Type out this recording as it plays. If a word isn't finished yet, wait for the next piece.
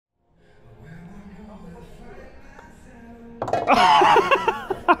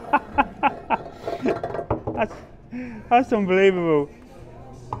That's unbelievable.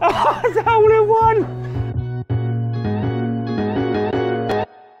 It's a hole in one.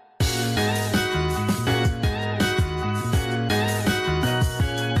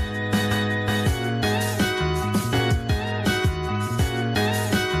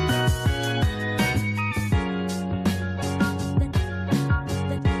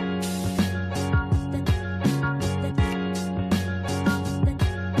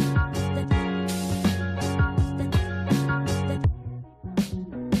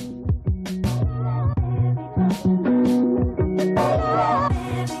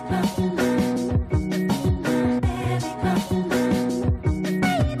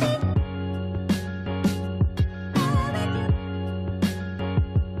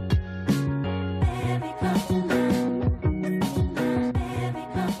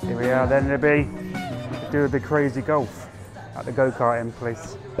 Yeah, then there'll be do the crazy golf at the Go Karting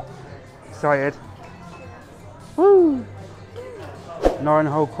place. Excited? Woo!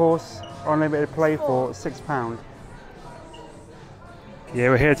 9-hole course, unlimited play for £6. Yeah,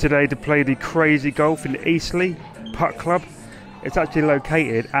 we're here today to play the crazy golf in Eastleigh Putt Club. It's actually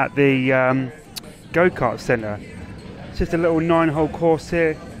located at the Go-Kart centre. It's just a little 9-hole course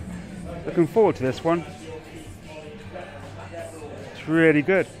here. Looking forward to this one. It's really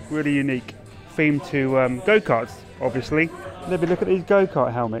good, really unique. Themed to go-karts, obviously. Let me look at these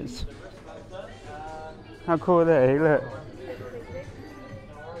go-kart helmets. How cool are they? Look.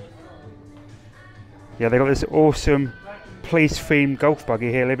 Yeah, they got this awesome police-themed golf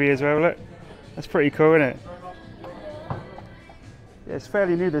buggy here, Libby, as well. Look, that's pretty cool, isn't it? Yeah, it's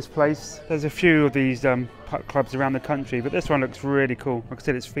fairly new, this place. There's a few of these putt clubs around the country, but this one looks really cool. Like I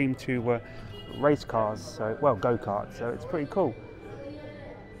said, it's themed to race cars, so well, go-karts, so it's pretty cool.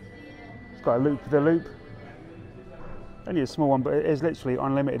 It's got a loop for the loop. Only a small one, but it is literally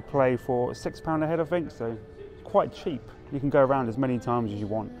unlimited play for £6 a head, I think, so it's quite cheap. You can go around as many times as you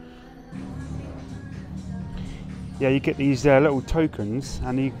want. Yeah, you get these little tokens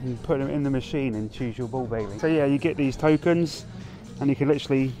and you can put them in the machine and choose your ball bailey. So yeah, you get these tokens and you can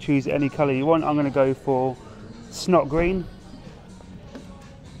literally choose any colour you want. I'm going to go for snot green.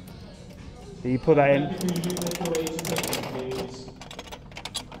 So you put that in.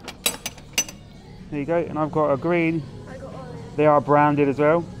 There you go, and I've got a green. They are branded as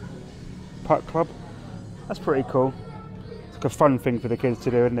well. Putt Club. That's pretty cool. It's like a fun thing for the kids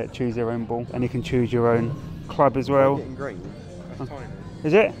to do, isn't it? Choose their own ball, and you can choose your own club as well. Green.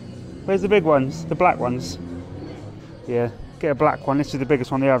 Is it? Where's the big ones? The black ones? Yeah, get a black one. This is the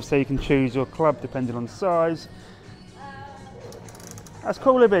biggest one they have, so you can choose your club depending on the size. That's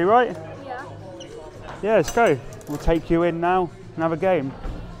cool, Libby, right? Yeah. Yeah, let's go. We'll take you in now and have a game.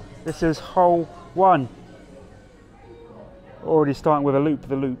 This is hole 1. Already starting with a loop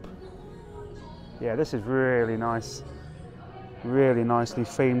the loop. Yeah, this is really nice. Really nicely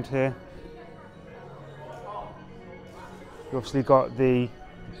themed here. You've obviously got the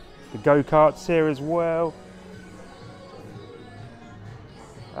go-karts here as well.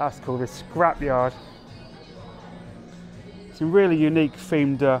 That's cool, this scrapyard. Some really unique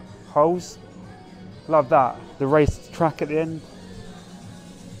themed holes. Love that. The race track at the end.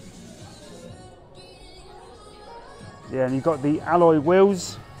 Yeah, and you've got the alloy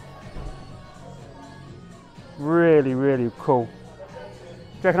wheels. Really, really cool. Do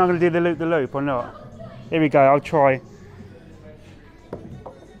you reckon I'm going to do the loop or not? Here we go, I'll try.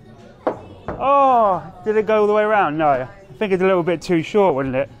 Oh, did it go all the way around? No, I think it's a little bit too short,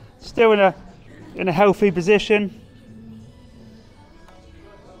 wasn't it? Still in a healthy position.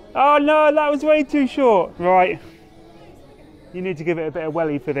 Oh no, that was way too short. Right, you need to give it a bit of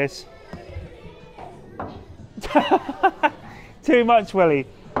welly for this. Too much welly.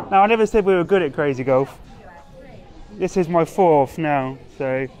 Now, I never said we were good at crazy golf. This is my 4th now,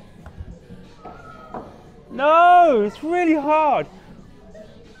 so. No, it's really hard.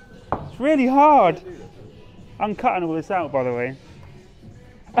 It's really hard. I'm cutting all this out, by the way.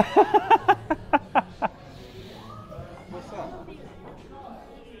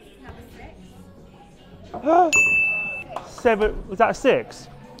 Number 6. 7, was that 6?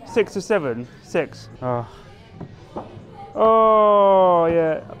 6 or 7? 6. Oh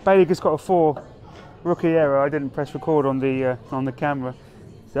yeah, Bailey just got a 4. Rookie error. I didn't press record on the camera.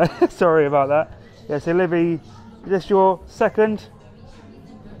 So sorry about that. Yeah, so Libby, is this your second?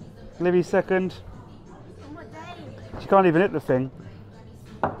 Libby's second. She can't even hit the thing.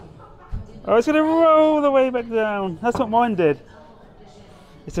 Oh, it's gonna roll the way back down. That's what mine did.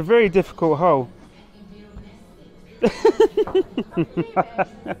 It's a very difficult hole.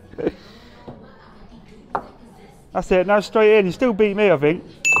 That's it, now straight in. You still beat me, I think.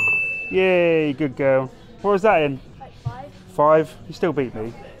 Yay, good girl. What was that in? Like 5. 5? You still beat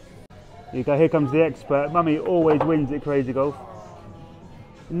me. Here you go, here comes the expert. Mummy always wins at Crazy Golf.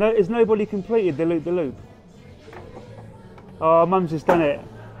 No, has nobody completed the loop? Oh, Mum's just done it.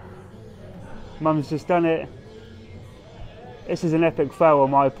 Mum's just done it. This is an epic fail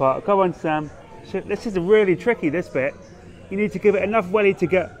on my part. Come on, Sam. This is really tricky, this bit. You need to give it enough welly to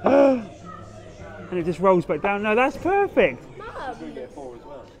get... and it just rolls back down. No, that's perfect. Mum! She's going to get 4 as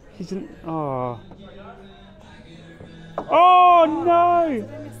well. She's an... Oh. Oh, no!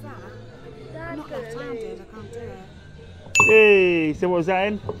 Did I miss that? I'm not left-handed, I can't do it. Hey, so what was that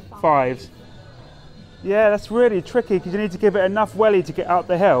in? 5s. Yeah, that's really tricky because you need to give it enough welly to get up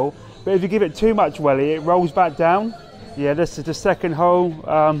the hill. But if you give it too much welly, it rolls back down. Yeah, this is the second hole,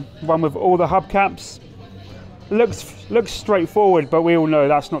 one with all the hubcaps. Looks straightforward, but we all know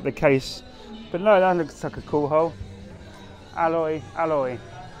that's not the case. But no, that looks like a cool hole. Alloy.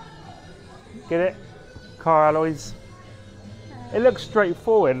 Get it? Car alloys. It looks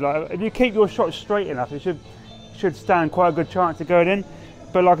straightforward. Like, if you keep your shot straight enough, it should stand quite a good chance of going in.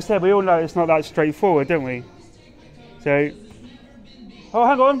 But like I said, we all know it's not that straightforward, don't we? So, oh,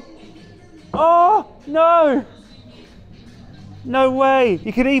 hang on. Oh, no! No way.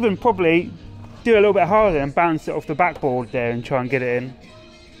 You could even probably do it a little bit harder and bounce it off the backboard there and try and get it in.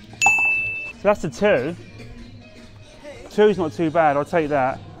 So that's the 2. 2's not too bad, I'll take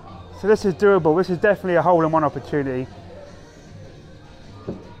that. So this is doable. This is definitely a hole-in-one opportunity.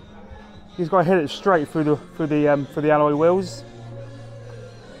 He's got to hit it straight through the alloy wheels.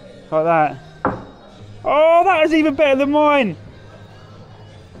 Like that. Oh, that was even better than mine.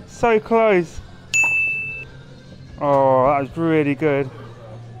 So close. Oh, that was really good.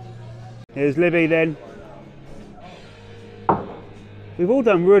 Here's Libby then. We've all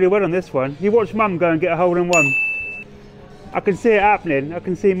done really well on this one. You watch Mum go and get a hole-in-one. I can see it happening. I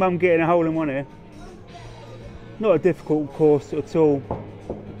can see Mum getting a hole-in-one here. Not a difficult course at all,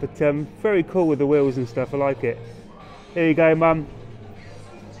 but very cool with the wheels and stuff. I like it. Here you go, Mum.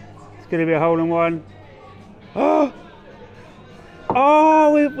 It's going to be a hole-in-one. Oh!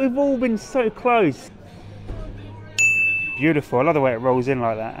 Oh, we've all been so close. Beautiful. I love the way it rolls in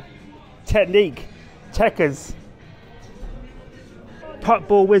like that. Technique. Techers. Putt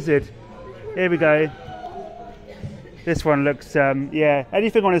ball wizard. Here we go. This one looks, yeah,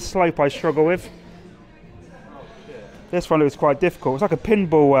 anything on a slope I struggle with. This one looks quite difficult. It's like a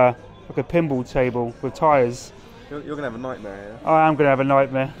pinball table with tyres. You're going to have a nightmare here. I am going to have a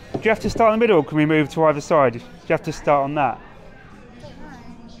nightmare. Do you have to start in the middle or can we move to either side? Do you have to start on that?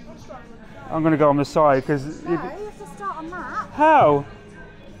 I'm going to go on the side because... No, you have to start on that. How?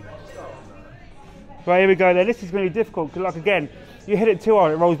 Right, here we go then. This is going to be difficult because, like, again, you hit it too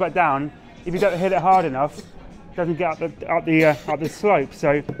hard, it rolls back down. If you don't hit it hard enough, it doesn't get up the slope.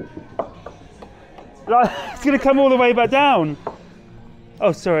 So like, it's going to come all the way back down.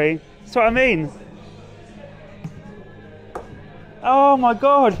 Oh, sorry. That's what I mean. Oh my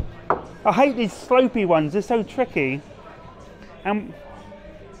God! I hate these slopey ones. They're so tricky. And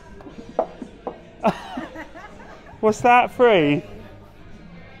what's that? 3.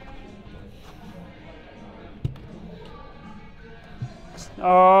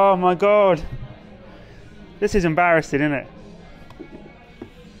 Oh my God. This is embarrassing, isn't it?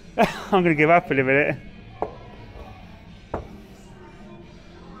 I'm going to give up in a minute.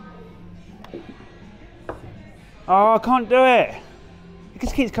 Oh, I can't do it. It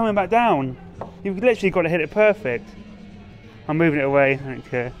just keeps coming back down. You've literally got to hit it perfect. I'm moving it away, I don't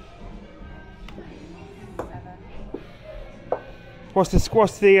care. What's the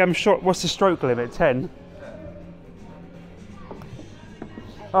stroke limit? 10?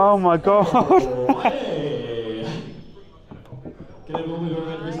 Oh my God.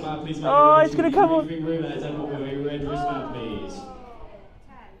 Oh, it's going to come on.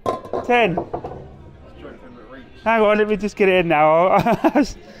 10. Hang on, let me just get it in now.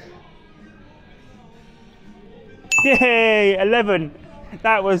 Yay, 11.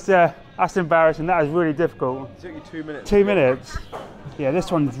 That was, that's embarrassing. That was really difficult. It took you 2 minutes. 2 minutes. Yeah,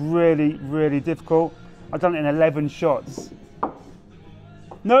 this one's really, really difficult. I've done it in 11 shots.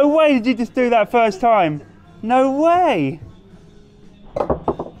 No way did you just do that first time? No way.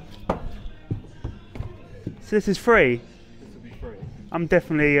 So this is free? This will be free. I'm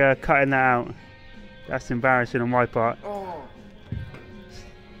definitely cutting that out. That's embarrassing on my part. Oh,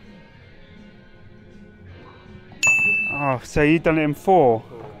 so you've done it in 4.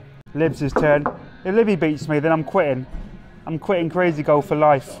 Lib's turn. If Libby beats me, then I'm quitting. I'm quitting Crazy Golf for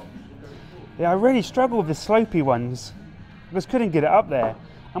life. Yeah, I really struggle with the slopey ones. I just couldn't get it up there.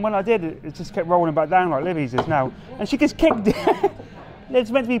 And when I did, it just kept rolling back down like Livy's is now. And she just kicked it.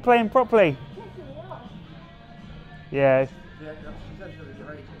 It's meant to be playing properly. Yeah.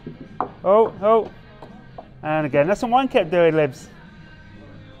 Oh. And again, that's what mine kept doing, Libs.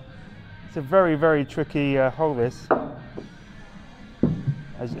 It's a very, very tricky hole, this.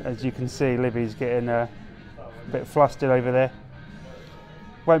 As you can see, Livy's getting a bit flustered over there.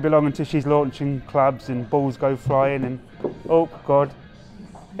 Won't be long until she's launching clubs and balls go flying and... Oh, God.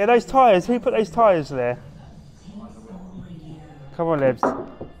 Yeah, those tyres, who put those tyres there? Come on, Libs.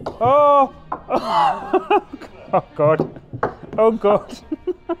 Oh! Oh, God. Oh, God.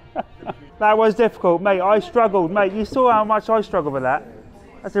 That was difficult, mate. I struggled, mate. You saw how much I struggled with that.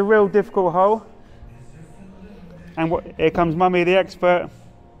 That's a real difficult hole. And here comes Mummy, the expert.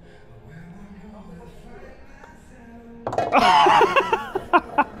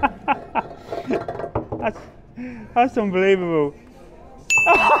 That's unbelievable.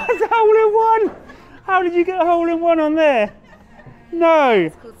 Oh, it's a hole in one. How did you get a hole in one on there? No.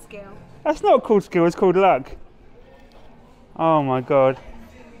 It's called skill. That's not called skill, it's called luck. Oh my God.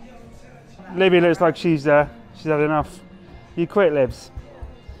 Libby looks like she's had enough. You quit, Libs.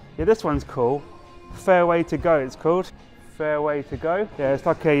 Yeah, this one's cool. Fairway to Go, it's called. Fairway to Go. Yeah, it's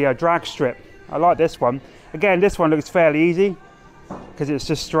like a drag strip. I like this one. Again, this one looks fairly easy because it's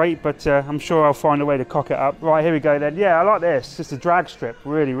just straight, but I'm sure I'll find a way to cock it up. Right, here we go then. Yeah, I like this. Just a drag strip.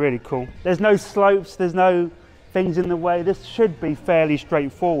 Really, really cool. There's no slopes. There's no things in the way. This should be fairly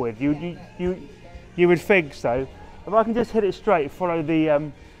straightforward. You would think so. If I can just hit it straight, follow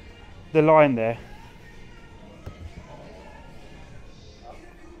the line there.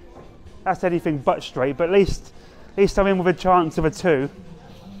 That's anything but straight, but at least I'm in with a chance of a 2.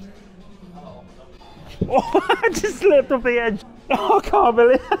 Oh, I just slipped off the edge. Oh, I can't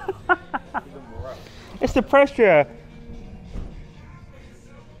believe it. It's the pressure.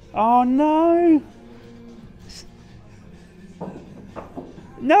 Oh no.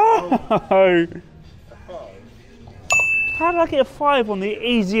 No. How did I get a 5 on the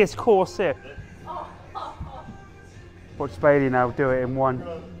easiest course here? Watch Bailey now do it in 1.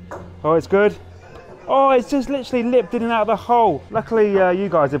 Oh, it's good. Oh, it's just literally lipped in and out of the hole. Luckily, you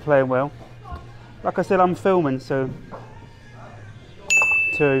guys are playing well. Like I said, I'm filming, so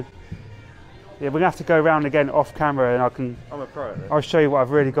 2. Yeah, we're gonna have to go around again off camera, and I'm a pro at this. I'll show you what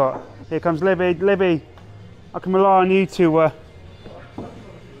I've really got. Here comes Libby. Libby, I can rely on you to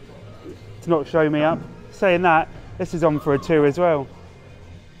not show me up. Saying that, this is on for a 2 as well.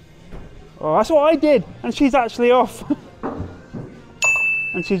 Oh, that's what I did, and she's actually off.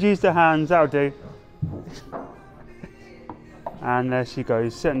 And she's used her hands. That'll do. And there she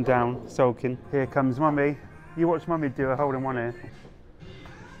goes, sitting down, sulking. Here comes Mummy. You watch Mummy do a hole in one here.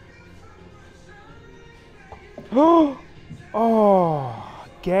 Oh,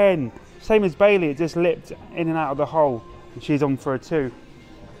 again. Same as Bailey, it just lipped in and out of the hole. And she's on for a 2.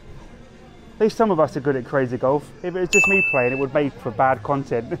 At least some of us are good at crazy golf. If it was just me playing, it would make for bad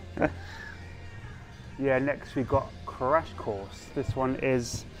content. Yeah, next we've got Crash Course. This one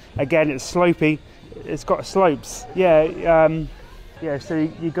is, again, it's slopey. It's got slopes. Yeah, yeah. So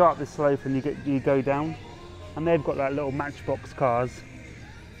you go up the slope and you go down, and they've got that little Matchbox cars.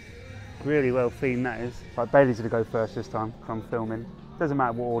 Really well themed that is. Right, Bailey's gonna go first this time. I'm filming. Doesn't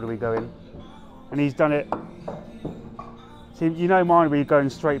matter what order we go in, and he's done it. See, you know mine where you're going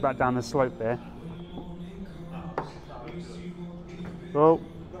straight back down the slope there. Oh,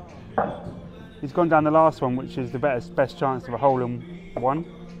 he's gone down the last one, which is the best chance of a hole in one.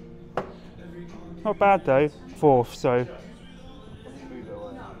 Not bad though, 4th, so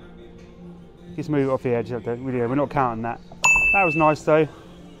just move it off the edge. We're not counting that. That was nice though.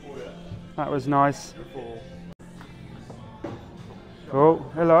 That was nice. Oh,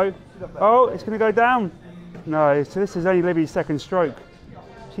 hello. Oh, it's going to go down. No, so this is only Libby's 2nd stroke.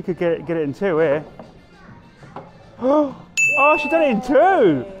 She could get it in 2 here. Oh, she done it in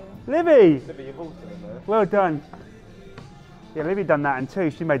 2. Libby. Libby, you've also done there. Well done. Yeah, Libby done that in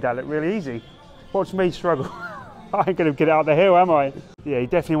 2. She made that look really easy. Watch me struggle. I ain't gonna get it out the hill, am I? Yeah, you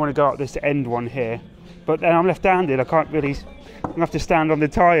definitely want to go up this end one here. But then I'm left-handed, I can't really, I'm gonna have to stand on the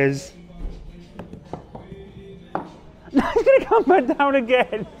tyres. No, it's gonna come back down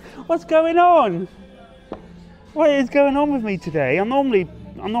again. What's going on? What is going on with me today? I'm normally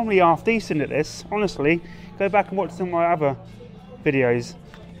half decent at this, honestly. Go back and watch some of my other videos.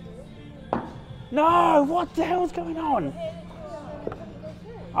 No, what the hell's going on?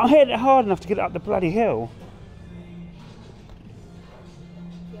 I hit it hard enough to get up the bloody hill.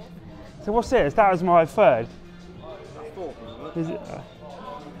 So what's this? That was my 3rd. Is it?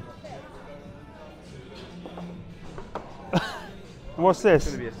 And what's It's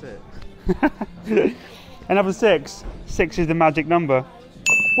this? going to be a 6. Another 6. 6 is the magic number.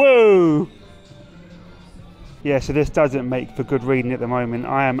 Whoa! Yeah, so this doesn't make for good reading at the moment.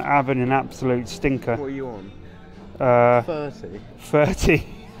 I am having an absolute stinker. What are you on? 30. 30.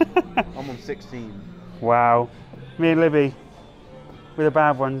 I'm on 16. Wow. Me and Libby with the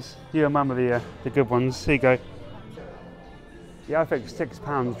bad ones. You and Mum are the good ones. Here you go. Yeah, I think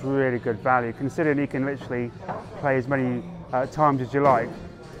 £6 is really good value, considering you can literally play as many times as you like.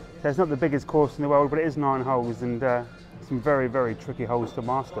 So it's not the biggest course in the world, but it is 9 holes and some very, very tricky holes to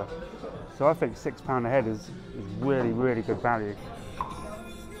master. So I think £6 a head is really, really good value.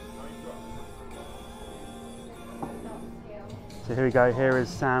 So here we go, here is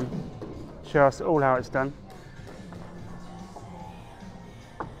Sam. Show us all how it's done.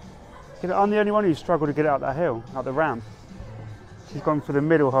 I'm the only one who struggled to get it out that hill, out the ramp. She's gone for the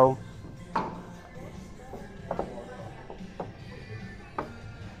middle hole.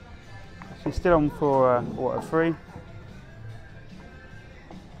 She's still on for what, a 3?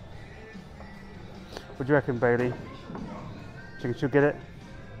 What do you reckon, Bailey? Do you think she'll get it?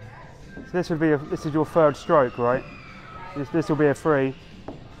 So this would be this is your 3rd stroke, right? This will be a 3.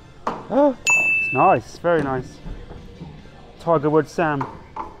 Oh, it's nice, very nice. Tiger Woods Sam.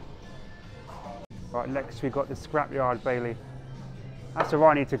 Right, next we've got the scrapyard, Bailey. That's where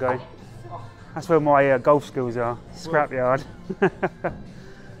I need to go. That's where my golf skills are, scrapyard.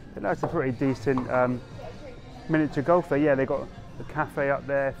 But that's a pretty decent miniature golfer. Yeah, they got the cafe up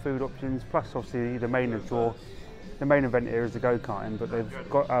there, food options, plus obviously the main draw. The main event here is the go-karting, but they've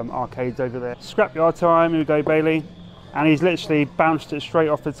got arcades over there. Scrapyard time, here we go, Bailey. And he's literally bounced it straight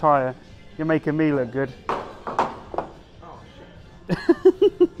off the tyre. You're making me look good.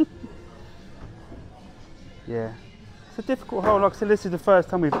 Yeah. It's a difficult hole. Like I said, this is the first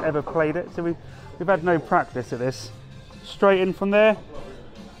time we've ever played it, so we've had no practice at this. Straight in from there.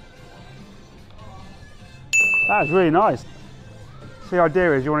 That was really nice. So the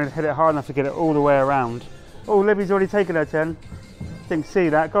idea is you want to hit it hard enough to get it all the way around. Oh, Libby's already taken her 10. Didn't see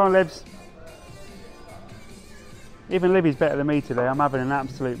that. Go on, Libs. Even Libby's better than me today. I'm having an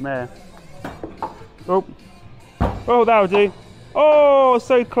absolute mare. Oh, oh, that'll do. Oh,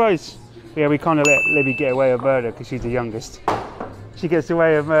 so close. Yeah, we kind of let Libby get away with murder because she's the youngest. She gets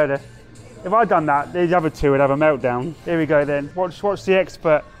away with murder. If I'd done that, the other 2 would have a meltdown. Here we go then. Watch the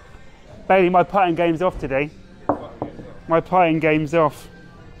expert. Bailey, my putting game's off today. My putting game's off.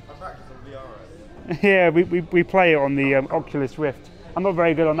 I practice on VR. Yeah, we play it on the Oculus Rift. I'm not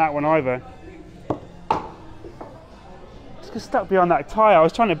very good on that one either. Just got stuck behind that tyre. I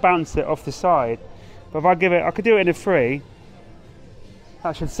was trying to bounce it off the side, but if I give it, I could do it in a 3.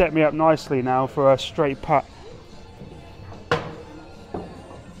 That should set me up nicely now for a straight putt.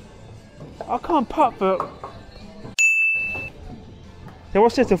 I can't putt, but so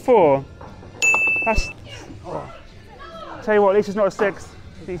what's this, a 4? That's. Oh. Tell you what, at least it's not a 6.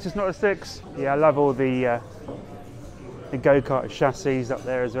 At least it's not a 6. Yeah, I love all the go-kart chassis up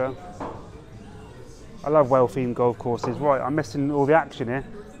there as well. I love well-themed golf courses. Right, I'm missing all the action here.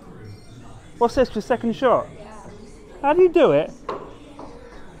 What's this for 2nd shot? How do you do it?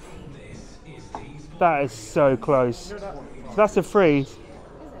 That is so close. So that's a 3.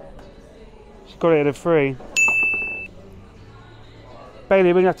 She's got it at a 3. Bailey,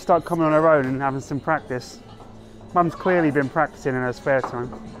 we're going to have to start coming on our own and having some practice. Mum's clearly been practicing in her spare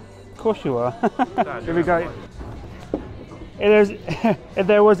time. Of course you are. Here we go. If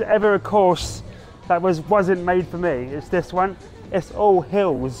there was ever a course that wasn't made for me, it's this one. It's all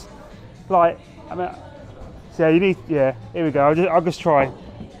hills. Like, I mean, so yeah, here we go. I'll just try.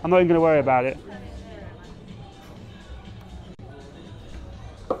 I'm not even going to worry about it.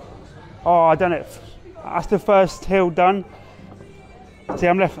 Oh, I done it. That's the first hill done. See,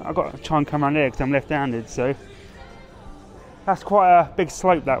 I've got to try and come around here because I'm left-handed, so. That's quite a big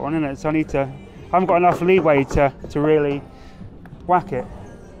slope, that one, isn't it? So I haven't got enough leeway to really whack it.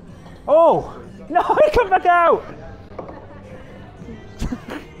 Oh! No, come back out!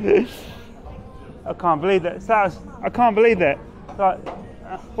 I can't believe that. I can't believe that. Like,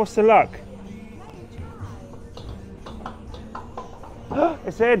 what's the luck?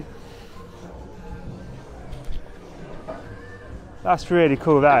 It's in. That's really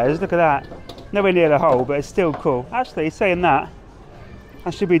cool, that is. Look at that. Nowhere near the hole, but it's still cool. Actually, saying that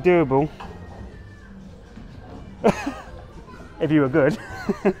should be doable. If you were good.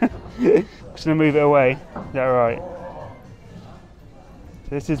 Just gonna move it away. Is that right? So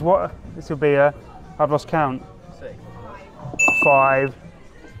this is what? This will be a, I've lost count. 6. 5.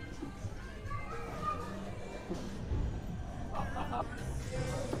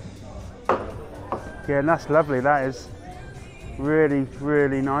 Yeah, and that's lovely, that is. Really,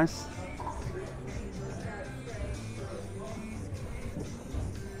 really nice.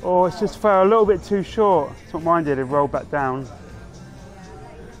 Oh, it's just fell a little bit too short. That's what mine did, it rolled back down.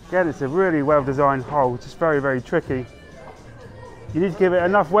 Again, it's a really well designed hole, just very, very tricky. You need to give it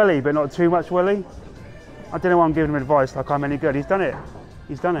enough welly, but not too much welly. I don't know why I'm giving him advice like I'm any good. He's done it.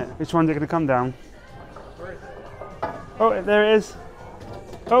 He's done it. Which one's it going to come down? Oh, there it is.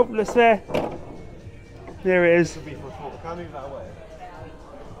 Oh, it's there. There it is.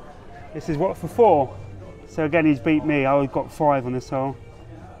 This is what, for 4? So again, he's beat me. I've got 5 on this hole.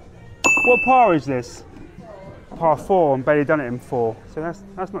 What par is this? Par 4, and Bailey done it in 4. So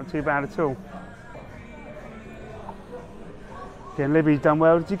that's not too bad at all. Again, Libby's done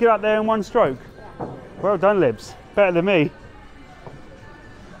well. Did you get up there in 1 stroke? Well done, Libs. Better than me.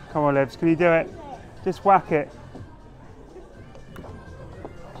 Come on, Libs, can you do it? Just whack it.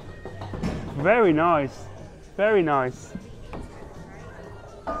 Very nice. Very nice.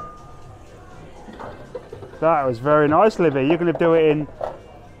 That was very nice, Libby. You're going to do it in...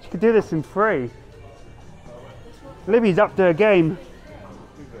 You could do this in 3. Libby's up to a game.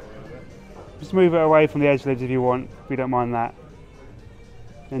 Just move it away from the edge, Libs, if you want. If you don't mind that.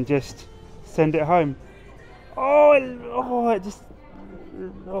 And just send it home. Oh, it just...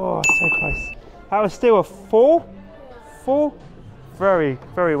 Oh, so close. That was still a 4? 4? Very,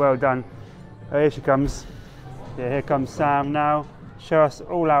 very well done. Oh, here she comes. Yeah, here comes Sam now. Show us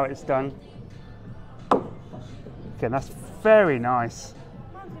all how it's done. Again, that's very nice.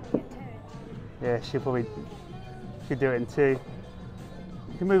 Yeah, she'll probably should do it in 2.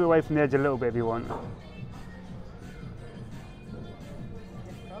 You can move it away from the edge a little bit if you want.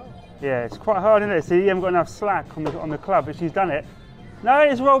 Yeah, it's quite hard, isn't it? So you haven't got enough slack on the club, but she's done it. No,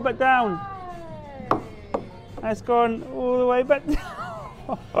 it's rolled back down. And it's gone all the way back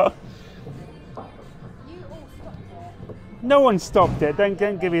down. No one stopped it. Don't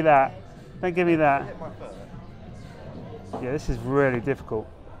give me that. Don't give me that. Yeah, this is really difficult.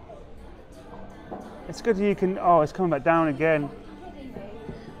 It's good you can... Oh, it's coming back down again.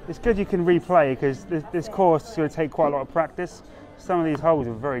 It's good you can replay because this course is going to take quite a lot of practice. Some of these holes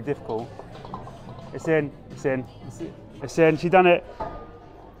are very difficult. It's in, it's in, it's in. She's done it.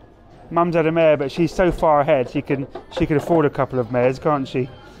 Mum's had a mare, but she's so far ahead she can afford a couple of mares, can't she?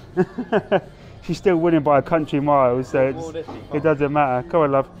 She's still winning by a country mile, so it doesn't matter. Come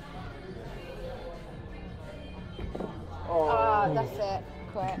on, love. Oh, that's it.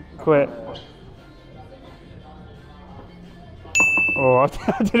 Quit. Quit. Oh,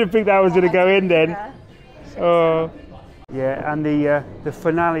 I didn't think that was going to go in then. Oh. Yeah, and the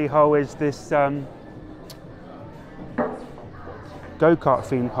finale hole is this go-kart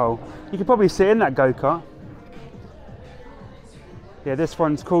themed hole. You could probably sit in that go-kart. Yeah, this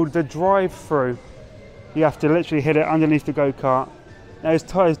one's called the drive-through. You have to literally hit it underneath the go-kart. There's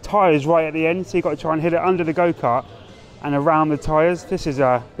tyres right at the end, so you've got to try and hit it under the go-kart and around the tyres. This is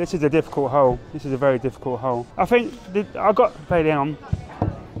a difficult hole. This is a very difficult hole. I think I got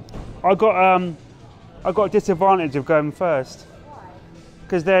a disadvantage of going first.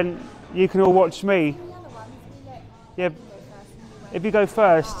 Because then you can all watch me. Yeah, if you go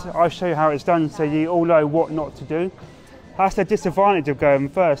first, I'll show you how it's done so you all know what not to do. That's the disadvantage of going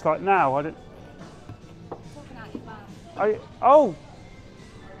first. Like now, I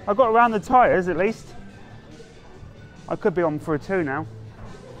got around the tyres at least. I could be on for a 2 now.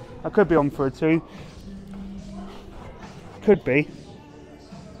 I could be on for a 2. Could be.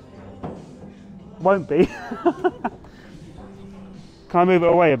 Won't be. Can I move it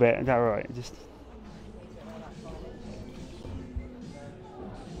away a bit? Is that all right? Just.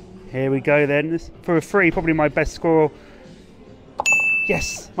 Here we go then. This, for a 3, probably my best score.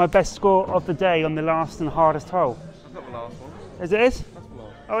 Yes, my best score of the day on the last and hardest hole. That's not the last one. As it is? That's the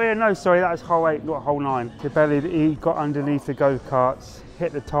last. Oh yeah, no, sorry, that was hole 8, not hole 9. The belly, he got underneath the go-karts,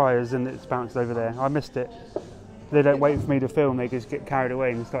 hit the tyres and it's bounced over there. I missed it. They don't wait for me to film, they just get carried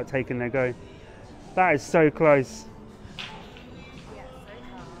away and start taking their go. That is so close.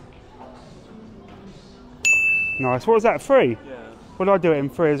 Nice, what was that, 3? Yeah. Well, I'll do it in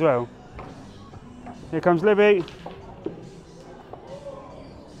 3 as well. Here comes Libby.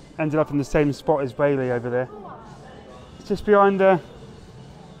 Ended up in the same spot as Bailey over there. It's just behind the...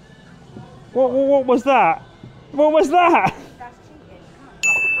 What was that? What was that? That's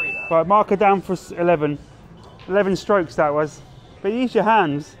cheating. Right, mark her down for 11. 11 strokes that was. But use your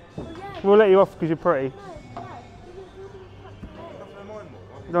hands. We'll let you off because you're pretty.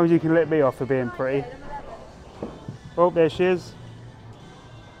 As long as you can let me off for being pretty. Oh, there she is.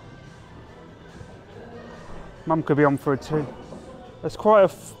 Mum could be on for a 2. That's quite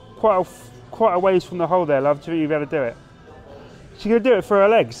a ways from the hole there, love. Do you think you'll be able to do it? She's going to do it for her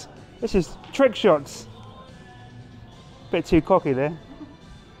legs. This is trick shots. Bit too cocky there.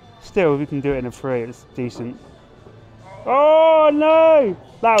 Still, we can do it in a 3, it's decent. Oh no!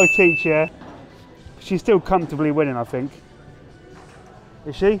 That'll teach her. She's still comfortably winning, I think.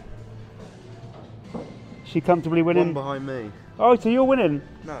 Is she? She comfortably winning? One behind me. Oh, so you're winning?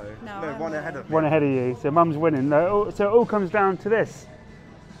 No, I'm one ahead of me. One ahead of you. So Mum's winning. No, so it all comes down to this.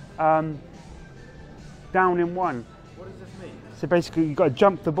 Down in 1. What does this mean? So basically, you've got to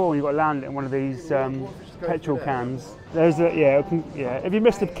jump the ball and you've got to land it in one of these petrol cans. There's a, yeah. If you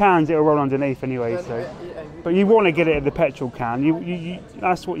miss the cans, it'll roll underneath anyway. So, but you want to get it in the petrol can.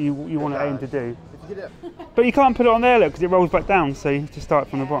 That's what you want to aim to do. But you can't put it on there, look, because it rolls back down. So you have to start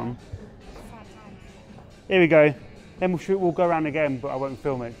from the bottom. Here we go. Then we'll go around again, but I won't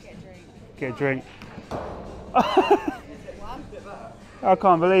film it. Get a drink. I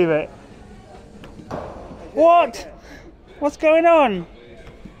can't believe it. What? What's going on?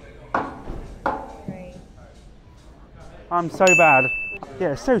 I'm so bad.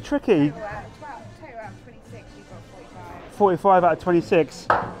 Yeah, it's so tricky. 45 out of 26.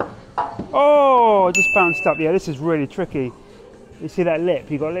 Oh, I just bounced up. Yeah, this is really tricky. You see that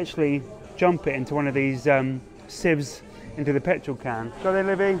lip? You've got to literally jump it into one of these sieves into the petrol can. Go there,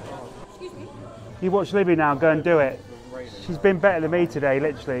 Libby. You watch Libby now, go and do it. She's been better than me today,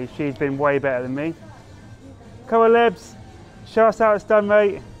 literally. She's been way better than me. Come on, Libs. Show us how it's done,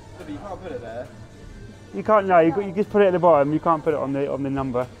 mate. You can't put it there. You can't, no, you just put it at the bottom. You can't put it on the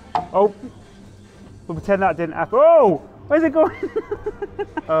number. Oh, we'll pretend that didn't happen. Oh, where's it going?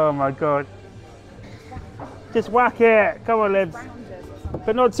 Oh my God. Just whack it. Come on, Libs.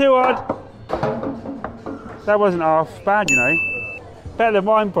 But not too hard. That wasn't half bad, you know. Better than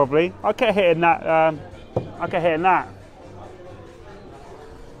mine, probably. I kept hitting that. I kept hitting that.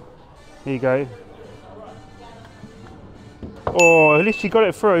 Here you go. Oh, at least you got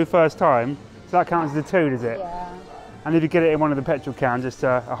it through first time. So that counts as a 2, does it? Yeah. And if you get it in one of the petrol cans, just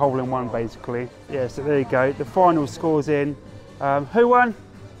a hole in 1, basically. Yeah, so there you go. The final score's in. Who won?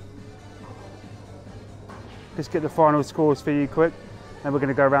 Just get the final scores for you quick. Then we're going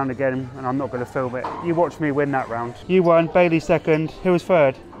to go around again, and I'm not going to film it. You watch me win that round. You won, Bailey second. Who was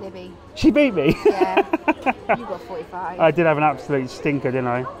third? Libby. She beat me. Yeah. You got 45. I did have an absolute stinker, didn't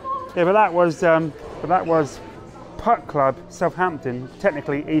I? Yeah, but that was Putt Club, Southampton.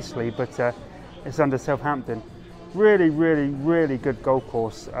 Technically Eastleigh, but it's under Southampton. Really, really, really good golf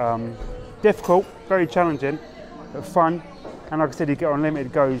course. Difficult, very challenging, but fun. And like I said, you get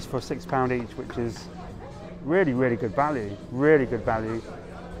unlimited goes for £6 each, which is really, really good value. Really good value.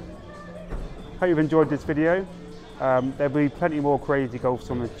 Hope you've enjoyed this video. There'll be plenty more crazy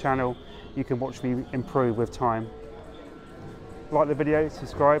golfs on the channel. You can watch me improve with time. Like the video,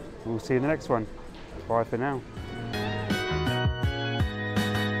 subscribe, and we'll see you in the next one. Bye for now.